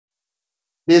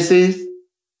This is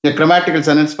a grammatical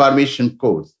sentence formation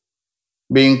course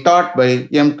being taught by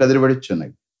M. Kadirvadi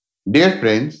Chennai. Dear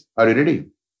friends, are you ready?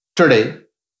 Today,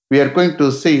 we are going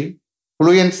to see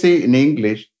Fluency in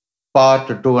English, part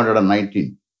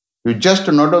 219. You just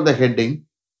note of the heading,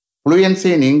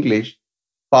 Fluency in English,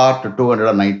 part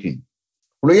 219.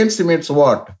 Fluency means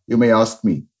what? You may ask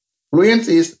me.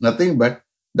 Fluency is nothing but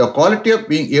the quality of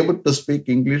being able to speak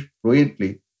English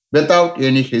fluently without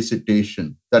any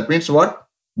hesitation. That means what?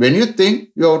 When you think,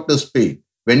 you have to speak.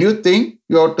 When you think,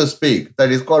 you have to speak.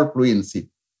 That is called fluency.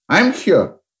 I am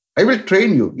here. I will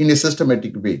train you in a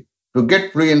systematic way to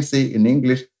get fluency in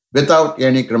English without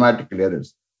any grammatical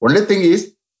errors. Only thing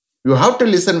is, you have to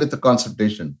listen with the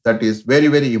concentration. That is very,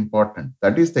 very important.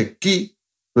 That is the key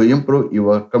to improve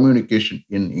your communication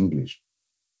in English.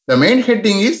 The main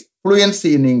heading is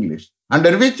Fluency in English,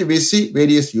 under which we see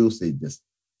various usages.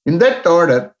 In that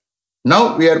order,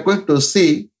 now we are going to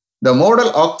see the modal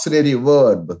auxiliary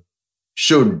verb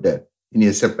should in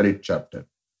a separate chapter.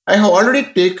 I have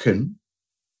already taken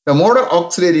the modal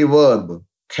auxiliary verb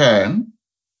can,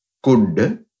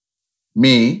 could,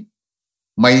 may,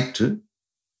 might,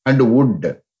 and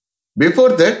would. Before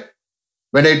that,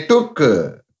 when I took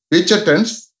future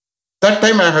tense, that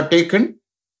time I have taken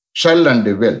shall and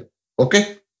will.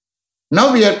 Okay?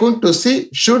 Now we are going to see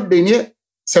should in a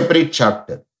separate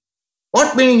chapter.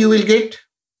 What meaning you will get?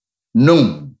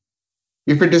 No.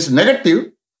 If it is negative,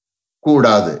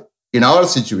 கூடாது in all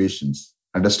situations.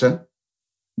 Understand?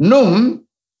 நும்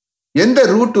எந்த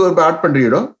root verb add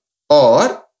பண்றீரோ or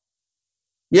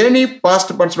any past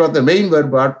participle of the main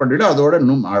verb add பண்றீரோ அதோட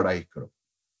நும் add ஆயிக்கிறோம்.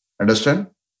 Understand?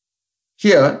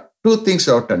 Here, two things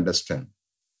you have to understand.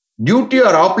 Duty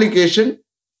or obligation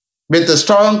with a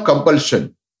strong compulsion.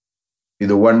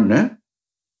 இது one.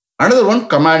 Another one,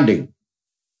 commanding.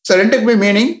 So, ரெண்டுக்குமே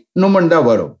meaning நும்மன் தான்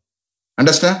வரும்.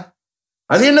 Understand?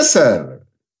 அது என்ன sir?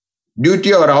 Duty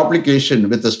or obligation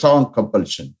with a strong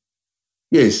compulsion.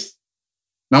 Yes.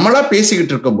 நம்மளா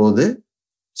பேசிக்கிட்டு இருக்கும்போது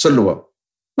சொல்லுவோம்.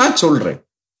 நான் சொல்றேன்.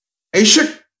 I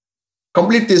should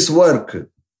complete this work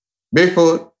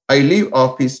before I leave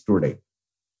office today.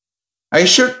 I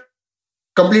should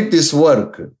complete this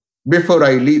work before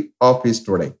I leave office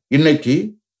today. இன்னைக்கு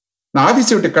நான்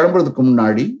ஆபீஸ் விட்டு கிளம்புறதுக்கு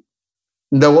முன்னாடி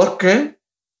இந்த ஒர்க்கை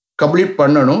கம்ப்ளீட்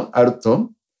பண்ணணும் அர்த்தம்.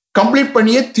 கம்ப்ளீட்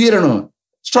பண்ணியே தீரணும்.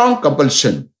 Strong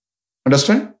compulsion.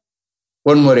 Understand?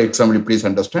 One more example, please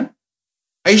understand.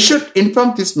 I should inform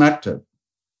this matter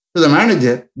to the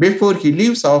manager before he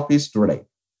leaves office today.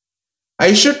 I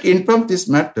should inform this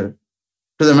matter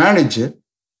to the manager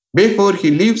before he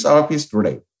leaves office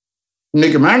today.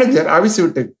 இன்னைக்கு manager office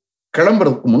விட்டு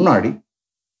கிளம்புறதுக்கு முன்னாடி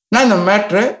நான் இந்த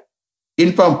மேட்டரை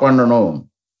inform பண்ணணும்.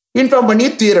 Inform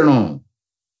பண்ணியே தீரணும்.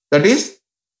 That is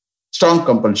strong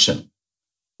compulsion.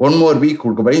 One more week,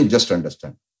 just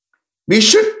understand. We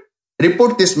should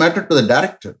report this matter to the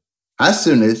director as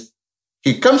soon as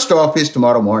he comes to office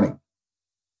tomorrow morning.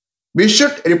 We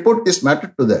should report this matter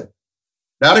to the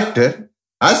director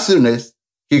as soon as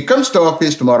he comes to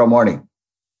office tomorrow morning.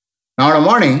 Tomorrow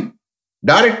morning,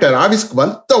 director ஆபீஸ்க்கு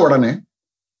வந்த உடனே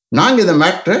நாங்க இந்த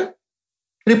மேட்டரை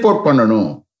report பண்ணணும்.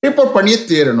 Report பண்ணியே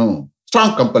தீரணும்.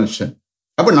 Strong compulsion.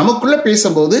 அப்ப நமக்குள்ள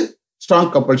பேசும்போது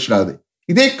ஸ்ட்ராங் கம்பல்ஷன் ஆகுது.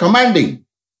 இதே commanding.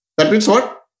 That means what?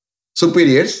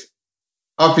 Superiors,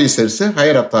 officers,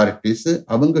 higher authorities,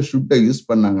 அவங்க should யூஸ்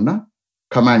பண்ணாங்கன்னா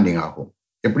கமாண்டிங் ஆகும்.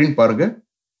 எப்படின்னு பாருங்க.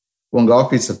 உங்க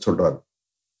ஆபீசர் சொல்றாரு,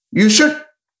 You should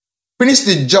finish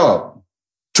the job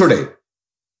today.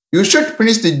 You should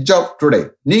finish the job today.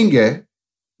 நீங்க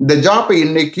இந்த ஜாப்பை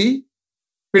இன்னைக்கு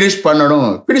finish பண்ணணும்.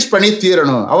 finish பண்ணி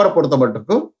தீரணும். அவரை பொறுத்த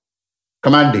மட்டுக்கும்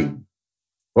commanding.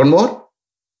 One more.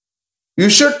 You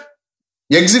should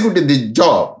execute the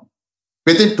job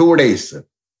within 2 days.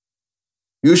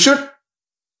 You should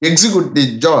execute the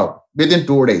job within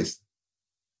 2 days.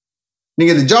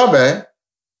 நீங்க இந்த ஜாபை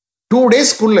 2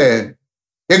 daysக்குள்ள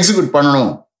எக்ஸிக்யூட்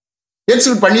பண்ணணும்.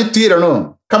 எக்ஸிக்யூட் பண்ணி தீரணும்.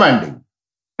 Commanding.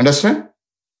 Understand?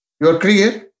 You are clear?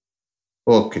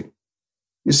 Okay.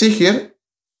 You see here,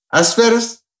 as far as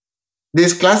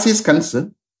this class is concerned,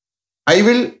 I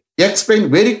will explain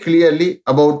very clearly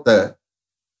about the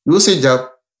usage of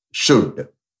should.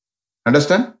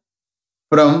 Understand?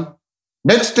 From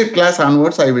next class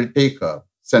onwards, I will take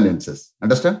sentences.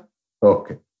 Understand?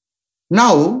 Okay.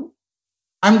 Now,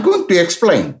 I'm going to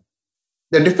explain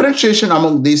the differentiation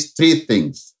among these three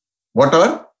things. What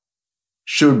are?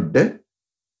 Should,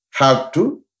 have to,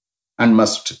 and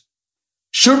must.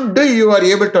 Should you are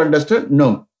able to understand? No.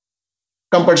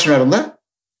 Compulsion இருந்தா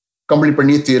complete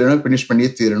பண்ணி தீரணும், finish பண்ணி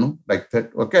தீரணும், like that.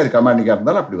 Okay, அது கமாண்டிங்கா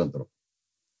இருந்தாலும் அப்படி வந்துடும்.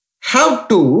 Have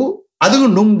to,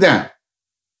 அதுவும் நும் தான்.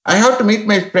 I have to meet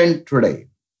my friend today.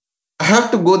 I have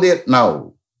to go there now.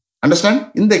 Understand?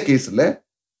 இந்த கேஸில்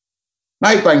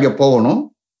நான் இப்போ அங்கே போகணும்,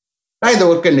 நான் இந்த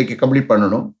ஒர்க்கை இன்னைக்கு கம்ப்ளீட்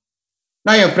பண்ணணும்,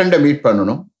 நான் என் ஃப்ரெண்டை மீட்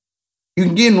பண்ணணும்.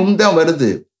 இங்கேயும் நும் தான் வருது.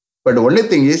 But only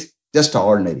thing is just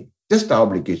ordinary, just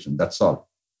application, that's all.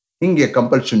 இங்கே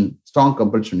கம்பல்ஷன், ஸ்ட்ராங்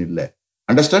கம்பல்ஷன் இல்லை.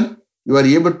 Understand? You are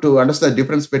able to understand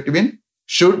difference between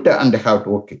should and have to.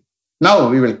 Okay. Now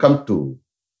we will come to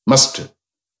must.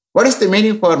 What is the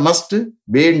meaning for must?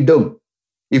 வேண்டும்.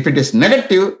 If it is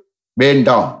negative,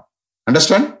 வேண்டாம்.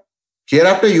 Understand?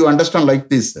 Hereafter you understand like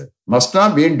this. Must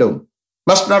not வேண்டும்.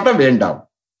 Must not வேண்டாம்.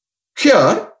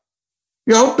 Here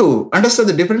you have to understand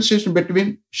the differentiation between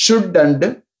should and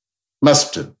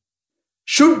must.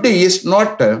 Should is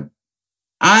not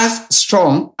as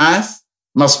strong as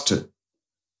must.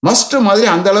 Must மாதிரி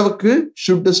அந்த அளவுக்கு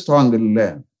should strong இல்லை.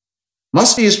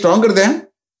 Must is stronger than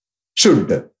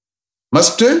should.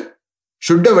 Must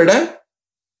should விட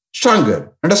stronger.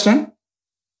 Understand?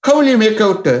 How will you make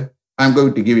out? I am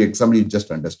going to give you example, you just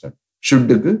understand.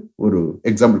 Shouldக்கு ஒரு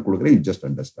example கொடுக்குறேன், you just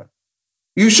understand.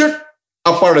 You should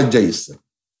apologize.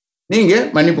 நீங்க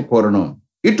மன்னிப்பு கோரணும்.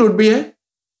 It would be a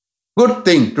good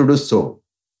thing to do so.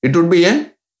 It would be a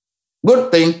good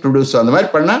thing to do so. அந்த மாதிரி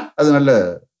பண்ணா அது நல்ல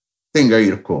திங்கா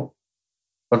இருக்கும்.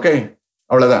 ஓகே,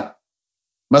 அவ்வளவுதான்.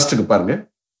 மஸ்டுக்கு பாருங்க.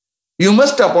 You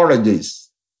must apologise.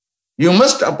 You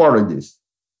must apologise.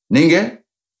 நீங்க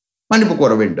மன்னிப்பு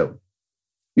கோர வேண்டும்.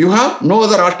 You have no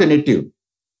other alternative.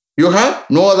 You have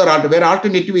no other alter, வேற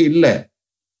ஆல்டர்னேட்டிவ் இல்லை.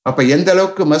 அப்ப எந்த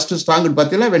அளவுக்கு மஸ்ட் ஸ்ட்ராங்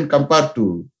பார்த்தீங்களா? when compared to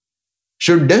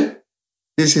should,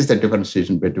 this is the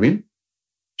differentiation between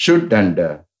should and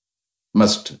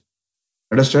must.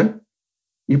 Understand?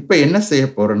 இப்ப என்ன செய்ய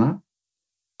போறேன்னா,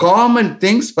 common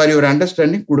things for your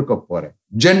understanding கொடுக்க போறேன்.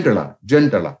 ஜென்ரலா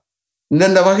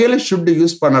இந்த வகையில ஷுட்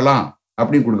யூஸ் பண்ணலாம்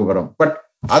அப்படின்னு கொடுக்க போறோம். பட்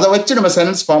அதை வச்சு நம்ம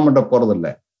சென்டென்ஸ் ஃபார்ம் பண்ண போறது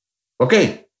இல்லை. ஓகே,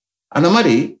 அந்த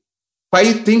மாதிரி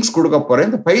 5 திங்ஸ் கொடுக்க போறேன்.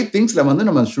 இந்த 5 திங்ஸ்ல வந்து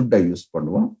நம்ம ஷுட் யூஸ்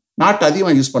பண்ணுவோம். நாட்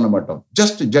அதிகமாக யூஸ் பண்ண மாட்டோம்.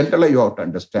 ஜஸ்ட் ஜென்ரலா you have to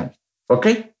understand.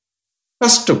 Okay,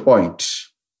 first point,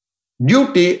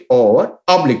 duty R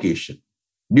application.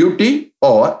 Duty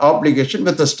R application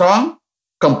with strong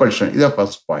compulsion. இதான்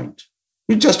first point.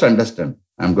 You just understand.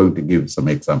 I'm going to give some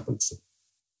examples.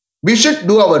 We should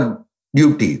do our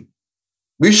duty.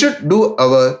 We should do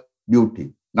our duty.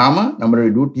 நாம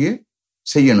நம்மளுடைய டியூட்டியை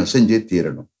செய்யணும், செஞ்சே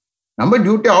தீரணும். நம்ம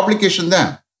duty application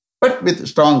தான், but with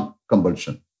strong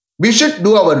compulsion. We should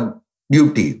do our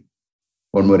duty.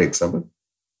 One more example.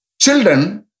 Children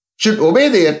should obey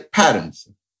their parents.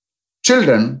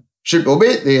 Children should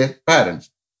obey their parents.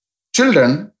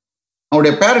 Children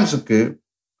அவங்களுடைய பேரண்ட்ஸுக்கு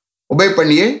ஒபே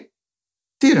பண்ணியே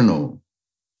தீரணும்.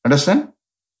 Understand?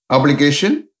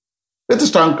 Application with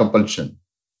strong compulsion.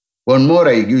 One more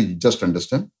I give you, just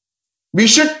understand. We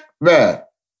should wear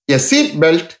a seat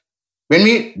belt when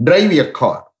we drive a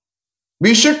car.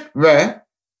 We should wear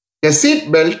a seat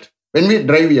belt when we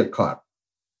drive a car.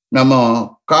 நம்ம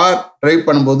car drive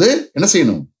பண்ணும்போது என்ன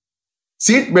செய்யணும்?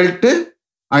 Seat belt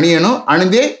அணியணும்,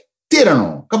 அணிந்தே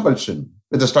தீரணும். Compulsion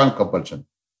with strong compulsion.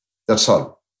 That's all.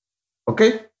 Okay,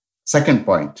 second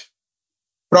point,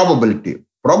 probability.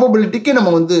 ப்ராபபிலிட்டிக்கு நம்ம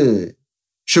வந்து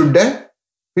should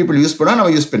people use பண்ணா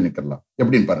நம்ம use பண்ணிக்கலாம்.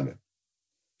 எப்படின்னு பாருங்க.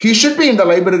 He should be in the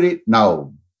library now.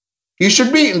 He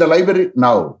should be in the library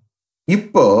now.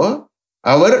 இப்போ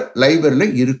அவர் லைப்ரரியில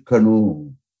இருக்கணும்.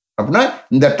 அப்படின்னா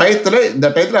இந்த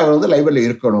டயத்துல அவர் வந்து லைப்ரரியில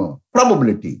இருக்கணும்.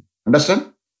 Probability. Understand?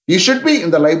 He should be in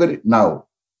the library now.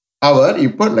 அவர்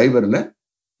இப்போ லைப்ரரியில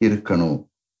இருக்கணும்.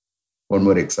 One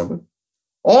more example.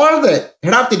 All the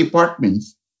head of the departments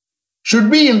should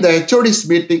be in the HOD's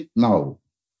meeting now.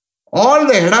 All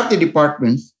the head of the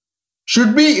departments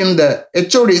should be in the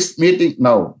HOD's meeting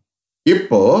now.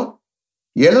 இப்போ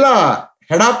எல்லா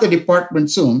head of the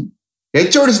departmentsum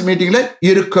HOD's meetingல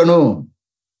இருக்கணும்.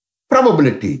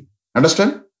 Probability.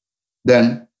 Understand? Then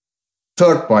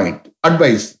third point,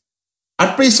 advice.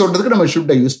 Advice சொல்றதுக்கு நம்ம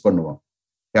should use பண்ணுவோம்.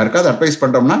 யாருக்காவது advice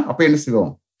பண்றோம்னா அப்ப என்ன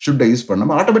செய்வோம்? should யூஸ்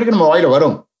பண்ணோம். ஆட்டோமேட்டிக்கா நம்ம வாயில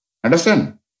வரும். அண்டர்ஸ்டாண்ட்?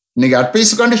 இன்னைக்கு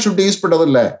அட்வைஸுக்காண்டி should யூஸ் பண்றது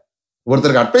இல்லை.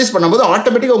 ஒருத்தருக்கு அட்வைஸ் பண்ணும்போது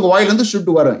ஆட்டோமேட்டிக்கா உங்க வாயில இருந்து should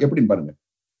வரும். எப்படின்னு பாருங்க.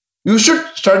 You should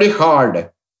study hard.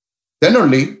 Then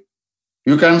only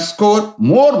you can score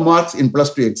more marks in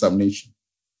 +2 examination.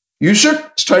 You should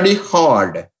study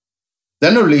hard.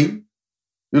 Then only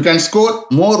you can score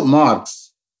more marks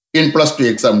in +2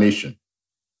 examination.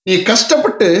 நீ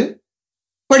கஷ்டப்பட்டு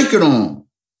படிக்கணும்.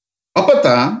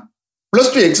 அப்பதான்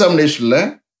 +2 எக்ஸாமினேஷன்ல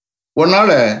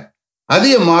உன்னால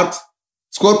அதிக மார்க்ஸ்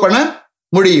ஸ்கோர் பண்ண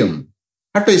முடியும்.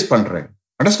 அட்வைஸ் பண்றேன்.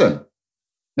 Understand?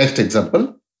 Next example.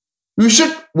 You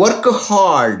should work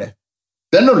hard.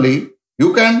 Then only you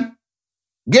can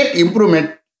get improvement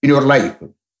in your life.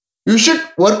 You should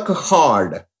work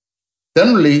hard. Then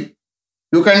only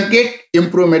you can get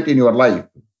improvement in your life.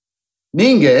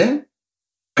 நீங்க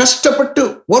கஷ்டப்பட்டு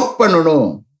work பண்ணணும்.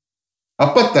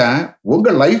 அப்பத்தான் உங்க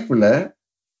லைஃப்ல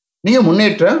நீங்க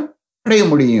முன்னேற்றம் அடைய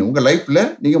முடியும். உங்க லைஃப்ல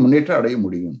நீங்க முன்னேற்றம் அடைய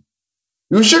முடியும்.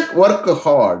 You should work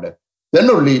hard. Then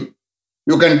only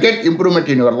you can get improvement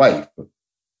in your life.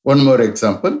 One more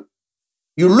example.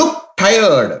 You look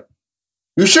tired.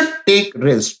 You should take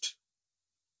rest.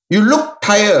 You look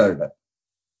tired.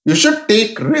 You should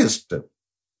take rest.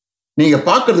 நீங்க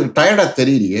பார்க்கிறதுக்கு டயர்டா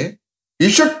தெரியலையே. You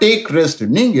should take rest.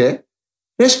 நீங்க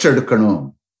rest எடுக்கணும்.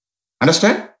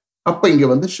 Understand? அப்ப இங்க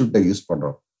வந்து should use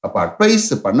பண்றோம். அப்ப அட்வைஸ்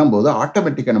பண்ணும்போது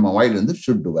ஆட்டோமேட்டிக்கா நம்ம வாயில இருந்து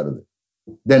should வருது.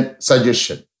 தென்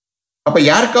சஜஷன். அப்ப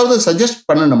யாருக்காவது சஜஸ்ட்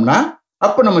பண்ணணும்னா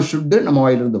அப்ப நம்ம should நம்ம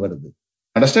வாயில இருந்து வருது.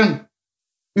 Understand?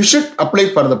 You should apply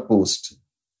for the post.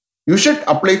 You should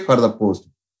apply for the post.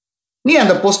 நீ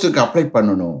அந்த போஸ்டுக்கு அப்ளை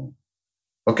பண்ணணும்.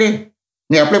 ஓகே,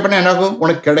 நீ அப்ளை பண்ண என்னாகும்,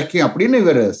 உனக்கு கிடைக்கும் அப்படின்னு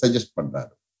இவர் சஜஸ்ட்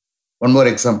பண்றாரு. One more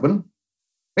example.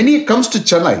 When he comes to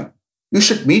Chennai, you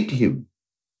should meet him.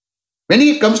 When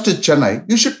he comes to Chennai,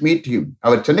 you should meet him.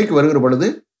 அவர் சென்னைக்கு வருகிற பொழுது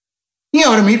நீ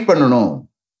அவரை மீட் பண்ணணும்.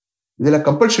 இதுல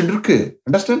கம்பல்ஷன் இருக்கு.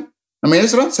 அண்டர்ஸ்டாண்ட்? நம்ம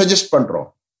என்ன சொல்றோம்? சஜஸ்ட் பண்றோம்.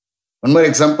 One more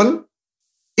example.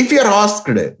 If you are asked,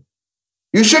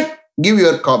 you should give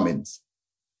your comments.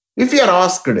 If you are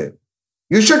asked,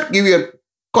 you should give your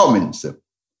comments.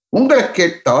 உங்களை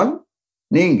கேட்டால்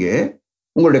நீங்க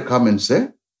உங்களுடைய காமெண்ட்ஸை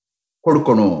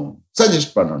கொடுக்கணும்,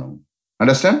 சஜஸ்ட் பண்ணணும்.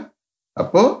 அண்டர்ஸ்டாண்ட்?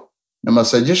 அப்போ நம்ம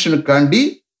சஜஷனுக்காண்டி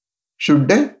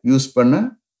ஷுட்டை யூஸ் பண்ண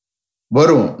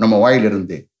வரும் நம்ம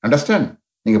வாயிலிருந்து. அண்டர்ஸ்டாண்ட்?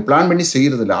 நீங்க பிளான் பண்ணி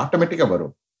செய்யறது இல்லை, ஆட்டோமேட்டிக்கா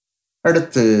வரும்.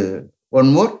 அடுத்து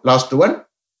one more, last one,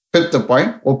 fifth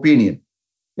point, opinion.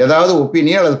 ஏதாவது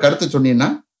ஒப்பீனியன் அல்லது கருத்து சொன்னீங்கன்னா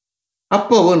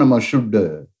அப்போவும் நம்ம ஷுட்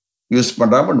யூஸ்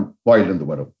பண்றாம வாயிலிருந்து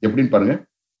வரும். எப்படின்னு பாருங்க.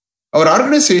 Our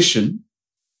organization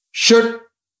should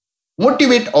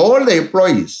motivate all the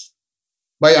employees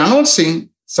by announcing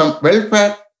some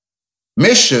welfare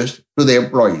measures to the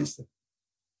employees.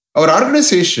 Our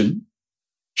organization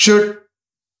should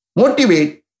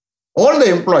motivate all the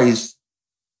employees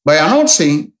by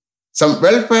announcing some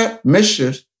welfare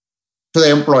measures to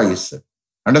the employees.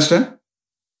 Understand?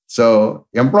 So,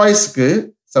 employees க்கு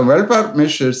some welfare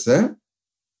measures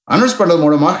announce பண்றது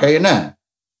மூலமாக என்ன,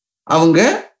 அவங்க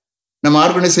நம்ம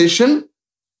organisation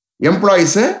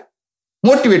எம்ப்ளாயிஸை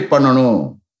motivate பண்ணணும்.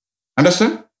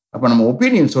 Understand? அப்ப நம்ம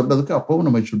opinion சொல்றதுக்கு அப்பவும்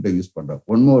நம்ம ஷுட் யூஸ் பண்றோம்.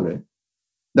 One more,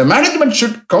 the management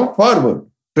should come forward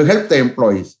to help the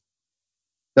employees.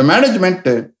 The management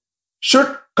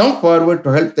should come forward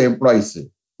to help the employees.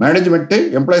 Management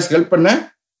employees help பண்ண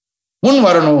முன்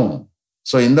வரணும்.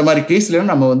 ஸோ இந்த மாதிரி கேஸ்ல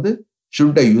நம்ம வந்து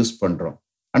ஷுட்டை யூஸ் பண்றோம்.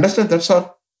 அண்டர்ஸ்டாண்ட்? That's all.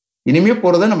 இனிமே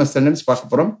போறத நம்ம சென்டென்ஸ்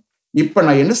பார்க்க போறோம். இப்போ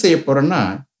நான் என்ன செய்ய போறேன்னா,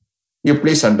 you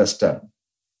please understand.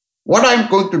 What I am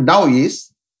going to now is,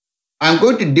 I am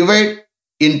going to divide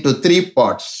into 3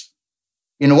 parts.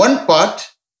 In one part,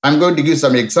 I am going to give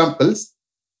some examples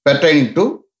pertaining to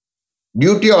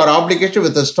duty or obligation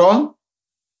with a strong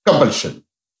compulsion.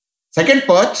 Second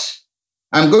part,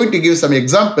 I am going to give some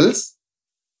examples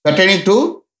pertaining to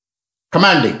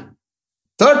commanding.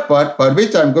 Third part, for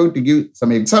which I am going to give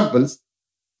some examples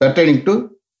pertaining to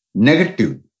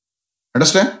negative.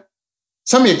 Understand?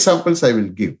 Some examples I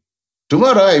will give.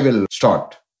 Tomorrow I will start.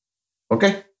 Okay?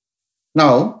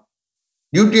 Now,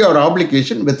 duty or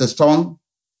obligation with a strong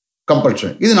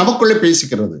compulsion. இது நமக்குள்ளே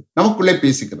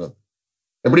பேசிக்கிறது.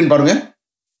 எப்படின்னு பாருங்க.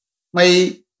 My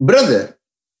brother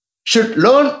should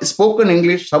learn spoken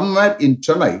English somewhere in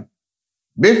Chennai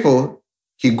before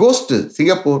he goes to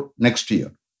Singapore next year.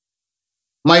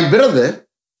 My brother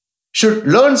should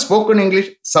learn spoken English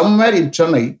somewhere in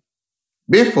Chennai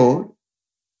before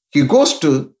he goes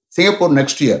to Singapore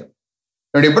next year.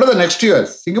 என்னுடைய brother next year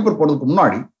Singapore போறதுக்கு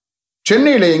முன்னாடி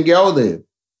சென்னையில எங்கேயாவது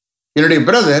என்னுடைய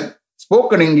brother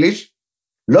spoken English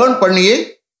learn பண்ணியே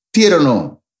தீரணும்.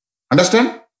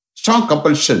 Understand? Strong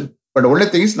compulsion. But only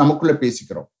things நமக்குள்ள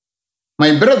பேசிக்கிறோம். My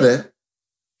brother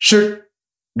should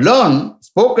learn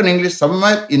spoken English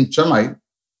somewhere in Chennai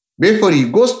before he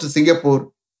goes to Singapore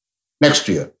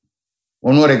next year.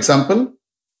 One more example.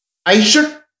 I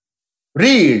should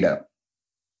read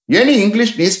any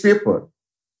English newspaper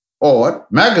or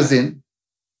magazine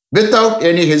without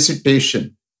any hesitation.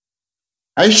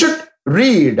 I should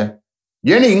read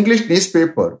any English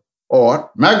newspaper or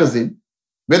magazine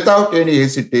without any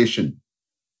hesitation.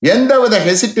 எந்தவித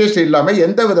hesitation இல்லாம,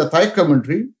 எந்தவித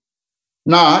தயக்கமின்றி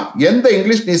நான் எந்த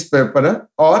English news பேப்பரை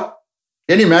or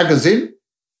any magazine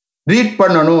read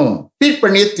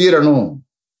பண்ணியே தீரணும்.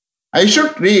 I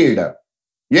should read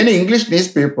any English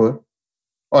newspaper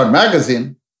or magazine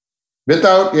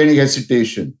without any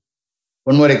hesitation.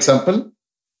 One more example.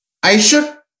 I should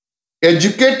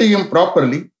educate him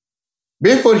properly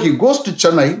before he goes to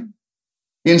Chennai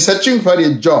in searching for a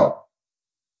job.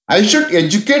 I should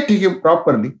educate him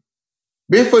properly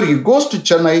before he goes to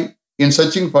Chennai in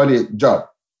searching for a job.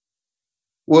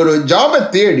 ஒரு ஜாபை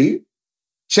தேடி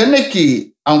சென்னைக்கு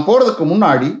அவன் போறதுக்கு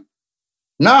முன்னாடி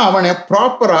நான் அவனை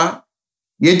ப்ராப்பரா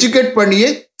எஜுகேட் பண்ணியே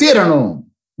தீரணும்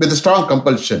with strong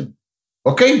compulsion.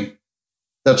 Okay?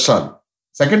 That's all.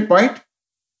 Second point,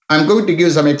 I'm going to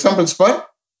give some examples for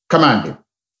commanding.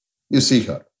 You see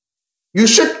here. You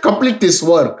should complete this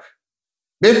work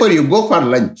before you go for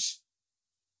lunch.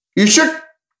 You should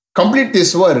complete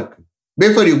this work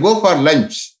before you go for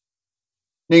lunch.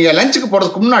 நீங்க லஞ்சுக்கு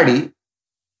போறதுக்கு முன்னாடி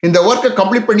இந்த ஒர்க்கை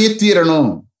complete பண்ணியே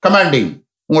தீரணும். Commanding.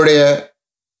 உங்களுடைய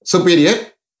superior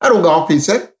R உங்க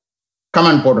ஆபீசர்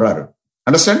கமாண்ட் போடுறாரு.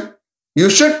 Understand? You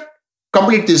should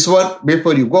complete this work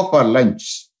before you go for lunch.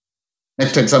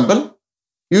 Next example.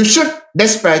 You should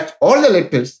dispatch all the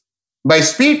letters by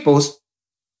speed post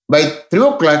by 3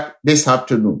 o'clock this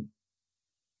afternoon.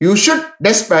 You should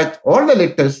dispatch all the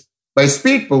letters by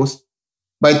speed post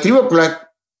by 3 o'clock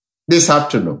this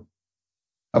afternoon.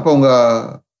 அப்போ உங்க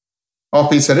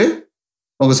officer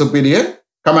உங்க superior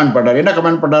command பண்றாரு. என்ன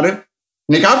command பண்றாரு?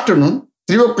 இன்னைக்கு afternoon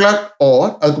 3 o'clock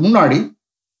R அதுக்கு முன்னாடி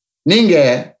நீங்க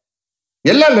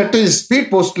எல்லா லெட்டர் ஸ்பீட்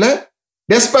போஸ்ட்ல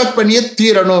டெஸ்பேச் பண்ணியே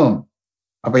தீரணும்.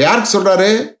 அப்ப யாருக்கு சொல்றாரு?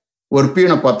 ஒரு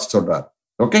பியூனை பார்த்து சொல்றாரு.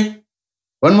 Okay.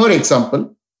 One more example.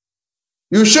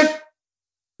 You should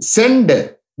send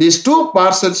these 2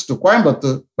 parcels to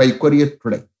Coimbatore by courier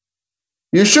today.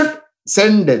 You should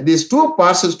send these 2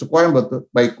 parcels to Coimbatore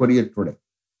by courier today.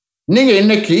 நீங்க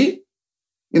இன்னைக்கு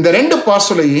இந்த 2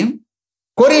 பார்சலையும்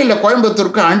கொரியர்ல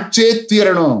கோயம்புத்தூருக்கு அனுப்பிச்சே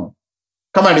தீரணும்.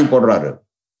 கமாண்டிங் போடுறாரு.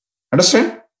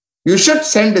 Understand? You should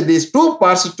send these 2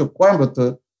 parcels to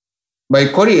Coimbatore by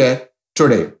courier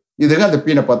today. இதுக்கு அந்த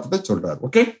பீனை பார்த்து சொல்றாரு.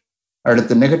 ஓகே.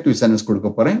 அடுத்து நெகட்டிவ் சென்டென்ஸ் கொடுக்க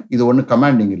போறேன். இது ஒன்றும்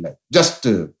கமாண்டிங் இல்லை, ஜஸ்ட்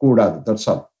கூடாது. That's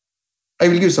all. I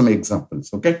will give some examples.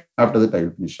 Okay. After that, I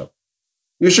will finish up.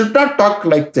 You should not talk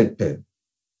like that.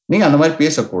 நீங்க அந்த மாதிரி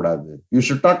பேசக்கூடாது. You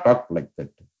should not talk like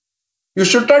that. You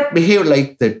should not behave like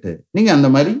that. நீங்க அந்த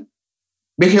மாதிரி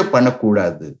behave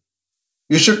பண்ணக்கூடாது.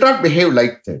 You should not behave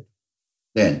like that.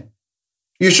 Then,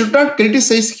 you should not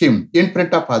criticize him in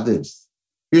front of others.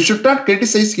 You should not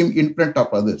criticize him in front of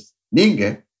others. நீங்க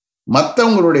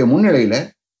மற்றவங்களுடைய முன்னிலையில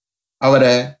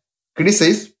அவரை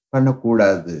criticise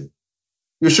பண்ணக்கூடாது.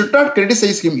 You should not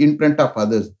criticize him in front of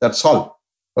others. That's all.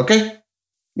 Okay?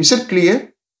 Is it clear?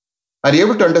 Are you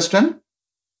able to understand?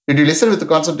 Did you listen with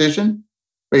concentration?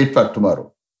 Wait for tomorrow.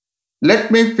 Let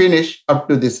me finish up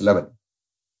to this level.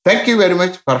 Thank you very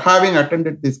much for having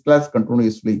attended this class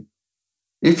continuously.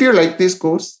 If you like this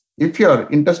course, if you are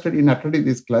interested in attending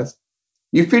this class,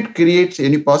 if it creates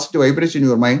any positive vibration in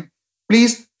your mind,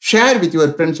 please share with your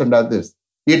friends and others.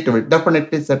 It will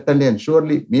definitely, certainly and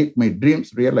surely make my dreams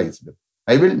realized.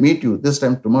 I will meet you this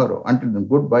time tomorrow. Until then,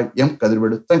 goodbye. M.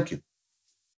 Kadirvedu. Thank you.